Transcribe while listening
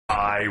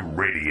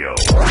iRadio.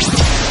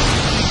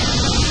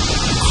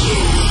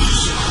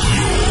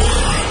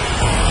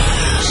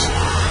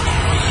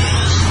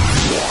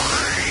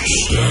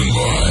 Stand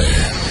by.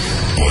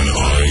 When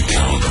I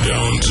count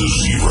down to 0,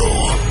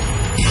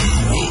 you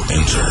will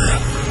enter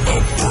a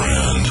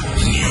brand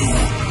new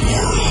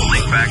world.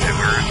 Link back to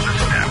Earth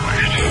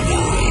established. A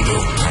world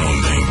of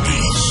pounding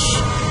beats,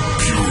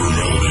 pure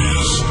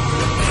melodies,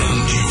 and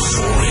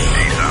euphoria.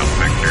 Peace out,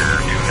 Vector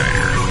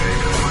 2-Niner.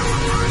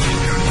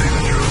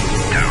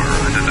 Tower,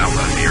 this is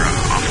Alpha Sierra.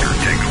 Oscar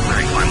Tango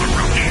 3, Lima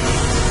Roach.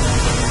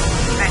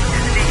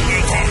 Vectors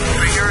initiated.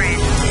 Trigger in.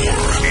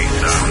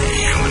 Peace out,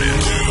 coming in.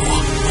 2, 1.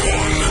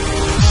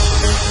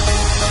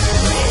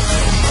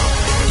 Welcome.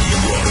 You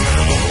are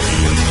now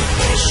in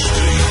a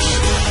state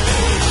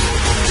of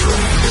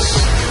trance.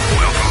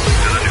 Welcome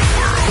to the new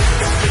world.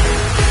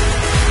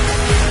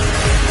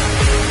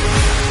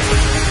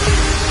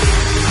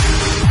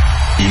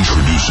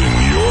 Introducing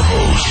your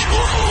host,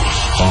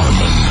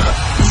 Armin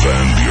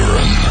van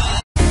Buren.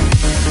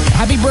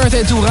 Happy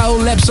birthday to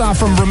Raul Lepsa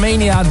from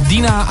Romania,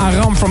 Dina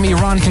Aram from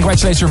Iran,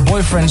 congratulates her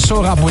boyfriend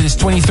Sorab with his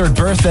 23rd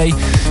birthday.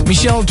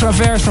 Michelle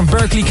Travers from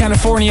Berkeley,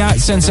 California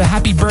sends a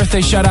happy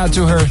birthday shout out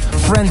to her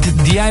friend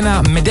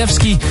Diana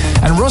Medevsky.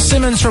 And Ross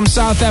Simmons from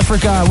South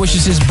Africa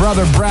wishes his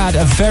brother Brad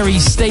a very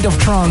State of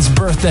Trance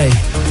birthday.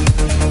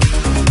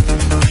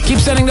 Keep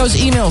sending those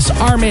emails,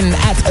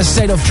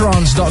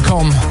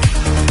 armin@astateoftrance.com.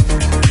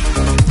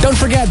 Don't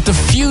forget, the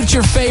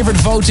future favorite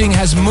voting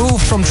has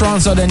moved from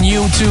Trance.nu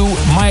to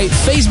my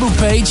Facebook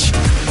page.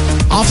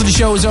 After the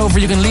show is over,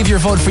 you can leave your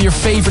vote for your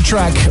favorite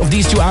track of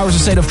these 2 hours of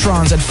State of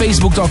Trance at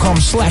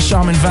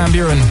facebook.com/Armin van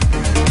Buren.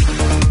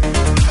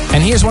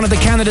 And here's one of the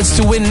candidates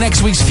to win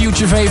next week's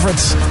future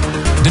favorites,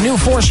 the new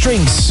 4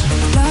 Strings.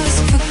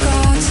 Lost,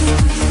 forgotten,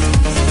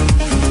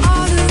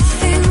 all the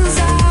things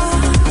I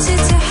wanted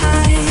to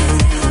hide.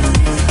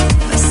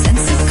 My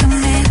sense of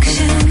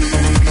connection,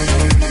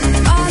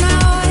 on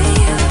our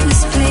way,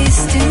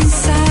 misplaced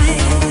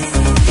inside.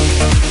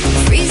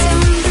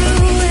 Freezing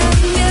blue and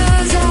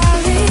mirrors I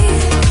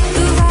read,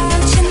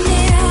 without you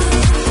near.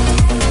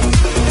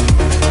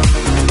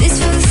 This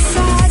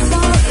facade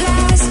won't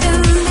last,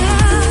 and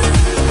now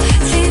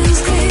things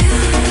clear.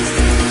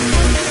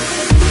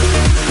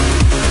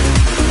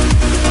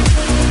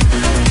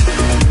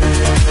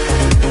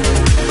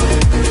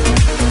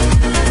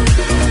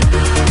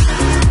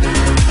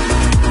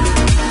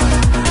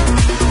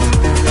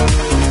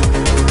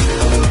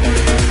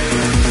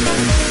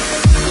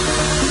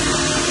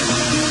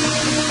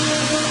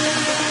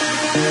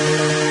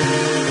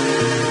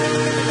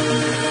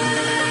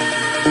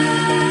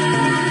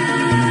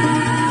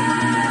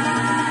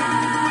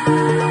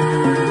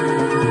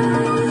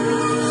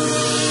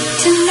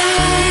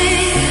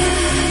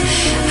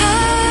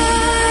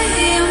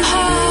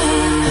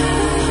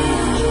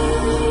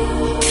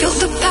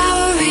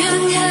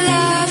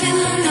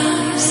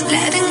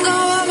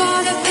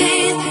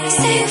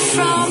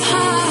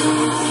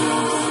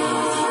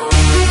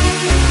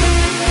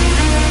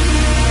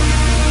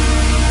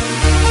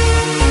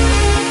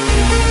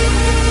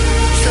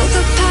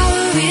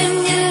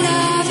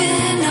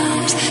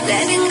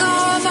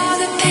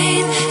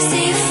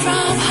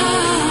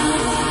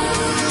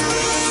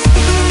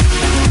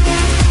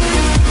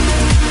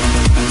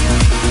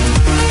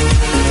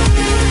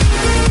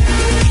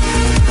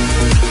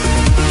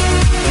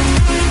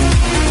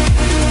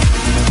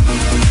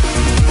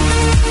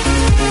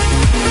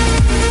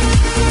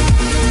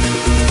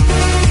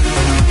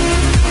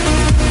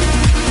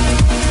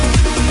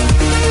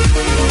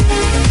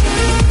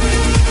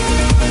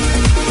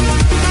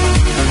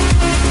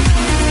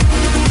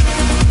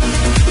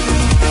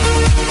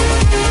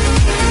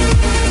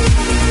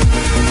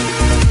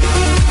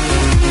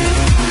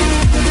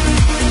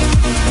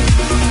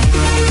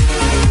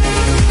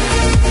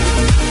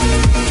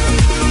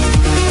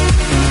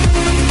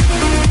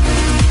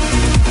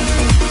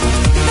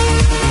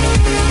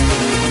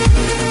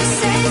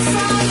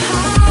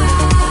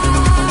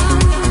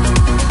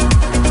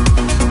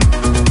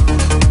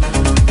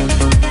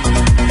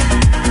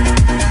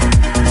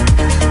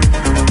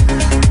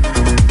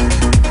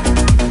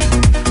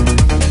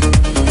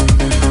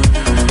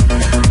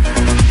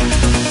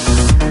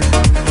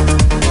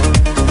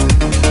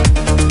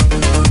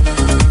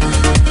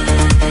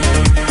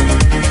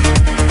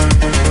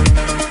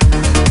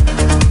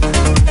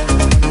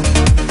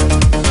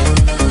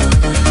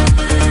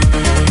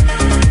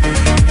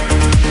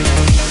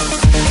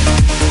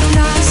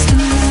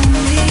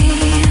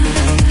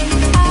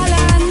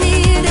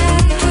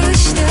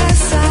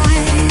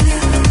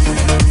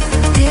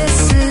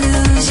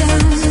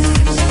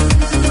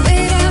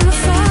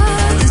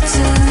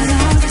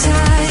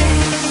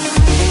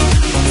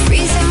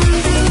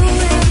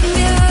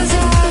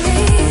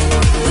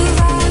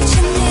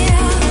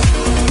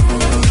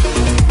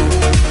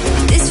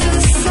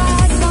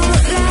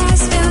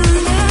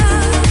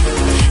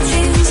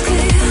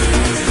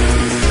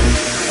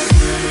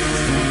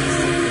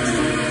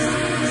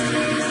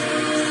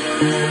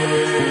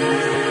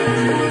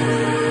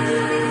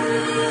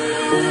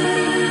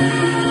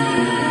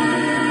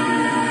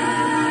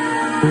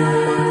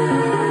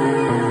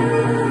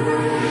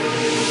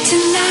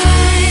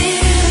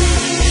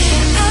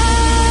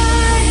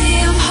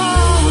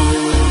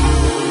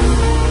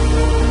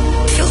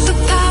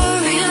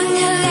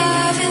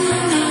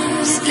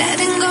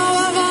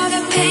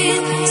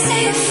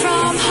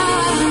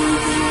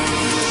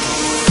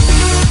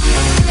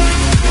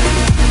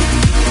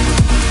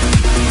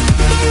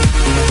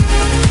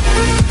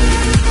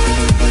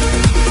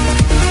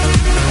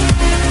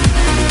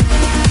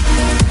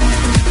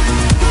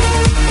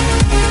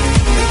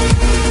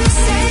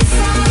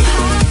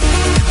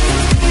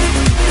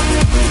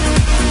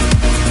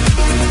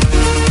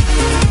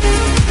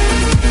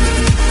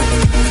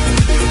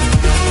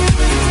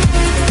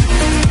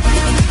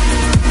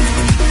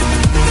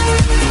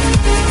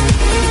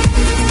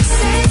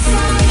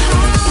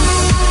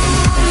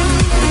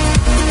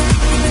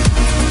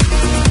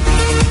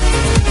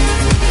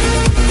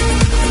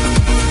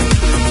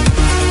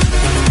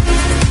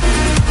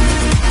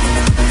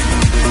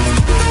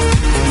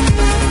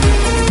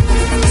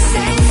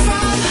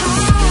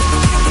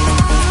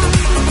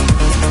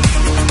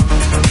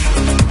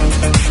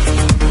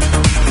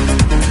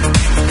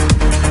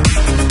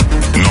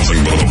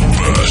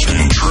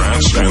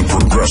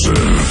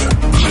 progressive.